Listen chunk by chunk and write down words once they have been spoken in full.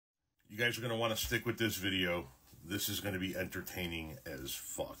You guys are going to want to stick with this video. This is going to be entertaining as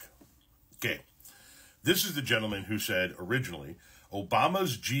fuck. Okay. This is the gentleman who said originally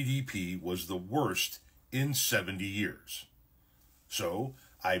Obama's GDP was the worst in 70 years. So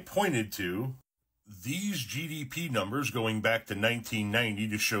I pointed to these GDP numbers going back to 1990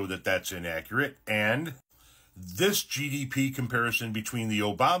 to show that that's inaccurate, and this GDP comparison between the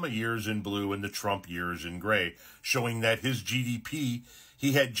Obama years in blue and the Trump years in gray, showing that his GDP,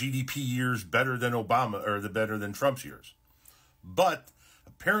 he had GDP years better than Obama, or better than Trump's years. But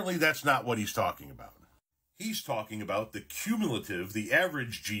apparently that's not what he's talking about. He's talking about the cumulative, the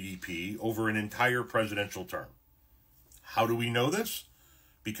average GDP over an entire presidential term. How do we know this?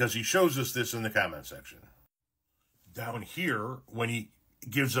 Because he shows us this in the comment section. Down here, when he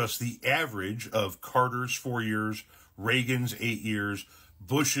gives us the average of Carter's 4 years, Reagan's 8 years,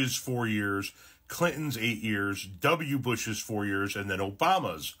 Bush's 4 years, Clinton's 8 years, W. Bush's 4 years, and then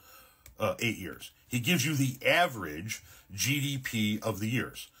Obama's 8 years. He gives you the average GDP of the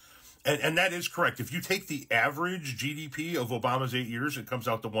years. And that is correct. If you take the average GDP of Obama's 8 years, it comes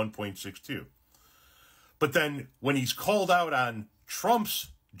out to 1.62. But then when he's called out on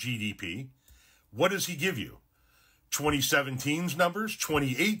Trump's GDP, what does he give you? 2017's numbers,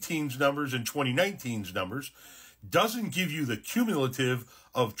 2018's numbers, and 2019's numbers. Doesn't give you the cumulative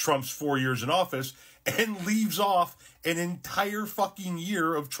of Trump's 4 years in office, and leaves off an entire fucking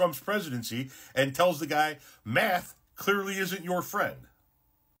year of Trump's presidency and tells the guy, math clearly isn't your friend.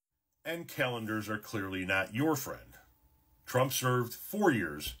 And calendars are clearly not your friend. Trump served 4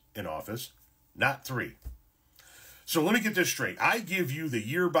 years in office, not 3. So let me get this straight. I give you the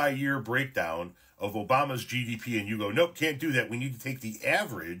year-by-year breakdown of Obama's GDP, and you go, nope, can't do that. We need to take the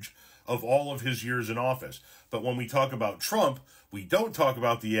average of all of his years in office. But when we talk about Trump, we don't talk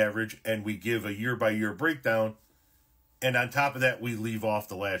about the average, and we give a year-by-year breakdown, and on top of that, we leave off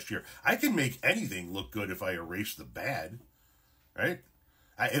the last year. I can make anything look good if I erase the bad, right?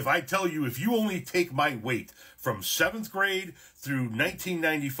 If I tell you, if you only take my weight from 7th grade through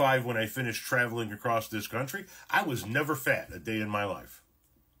 1995 when I finished traveling across this country, I was never fat a day in my life.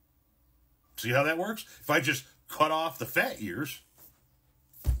 See how that works? If I just cut off the fat years,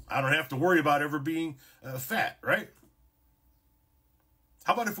 I don't have to worry about ever being fat, right?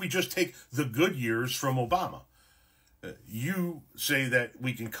 How about if we just take the good years from Obama? You say that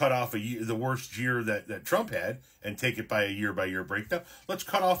we can cut off the worst year that Trump had and take it by a year-by-year breakdown. Let's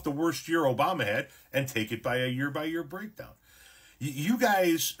cut off the worst year Obama had and take it by a year-by-year breakdown. You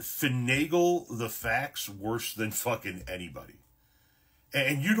guys finagle the facts worse than fucking anybody.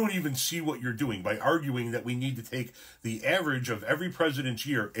 And you don't even see what you're doing by arguing that we need to take the average of every president's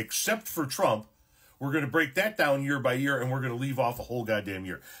year, except for Trump. We're going to break that down year by year, and we're going to leave off a whole goddamn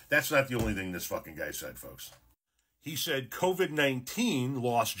year. That's not the only thing this fucking guy said, folks. He said COVID-19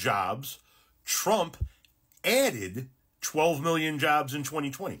 lost jobs. Trump added 12 million jobs in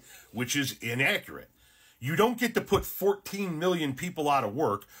 2020, which is inaccurate. You don't get to put 14 million people out of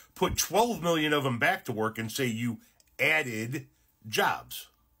work, put 12 million of them back to work, and say you added jobs.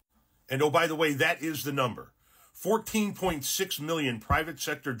 And oh, by the way, that is the number. 14.6 million private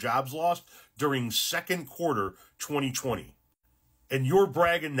sector jobs lost during second quarter 2020. And you're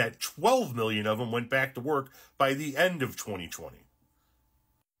bragging that 12 million of them went back to work by the end of 2020.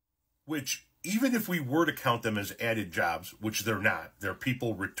 Which, even if we were to count them as added jobs, which they're not, they're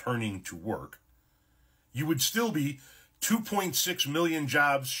people returning to work, you would still be 2.6 million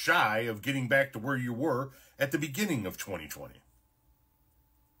jobs shy of getting back to where you were at the beginning of 2020.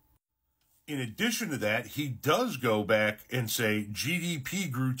 In addition to that, he does go back and say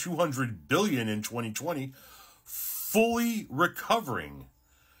GDP grew 200 billion in 2020, fully recovering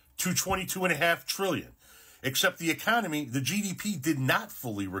to 22.5 trillion. Except the economy, the GDP did not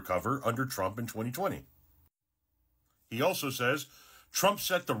fully recover under Trump in 2020. He also says Trump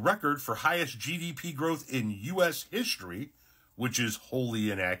set the record for highest GDP growth in U.S. history, which is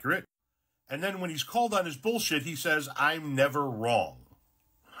wholly inaccurate. And then when he's called on his bullshit, he says, I'm never wrong.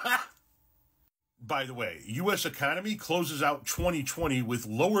 Ha! By the way, U.S. economy closes out 2020 with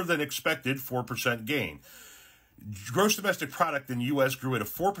lower than expected 4% gain. Gross domestic product in the U.S. grew at a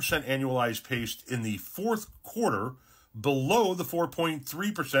 4% annualized pace in the fourth quarter, below the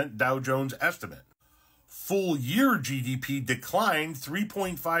 4.3% Dow Jones estimate. Full year GDP declined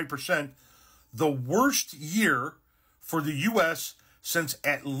 3.5%, the worst year for the U.S. since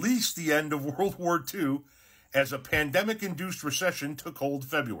at least the end of World War II, as a pandemic-induced recession took hold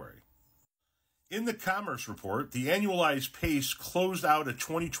February. In the Commerce Report, the annualized pace closed out a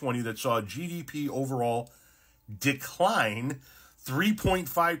 2020 that saw GDP overall decline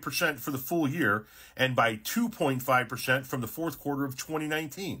 3.5% for the full year and by 2.5% from the fourth quarter of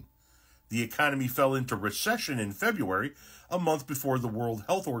 2019. The economy fell into recession in February, a month before the World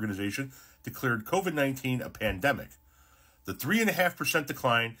Health Organization declared COVID-19 a pandemic. The 3.5%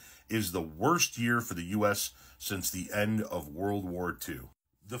 decline is the worst year for the U.S. since the end of World War II.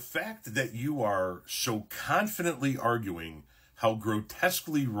 The fact that you are so confidently arguing how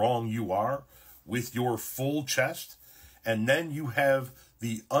grotesquely wrong you are with your full chest, and then you have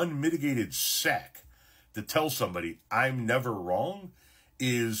the unmitigated sack to tell somebody, I'm never wrong,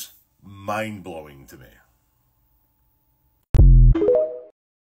 is mind-blowing to me.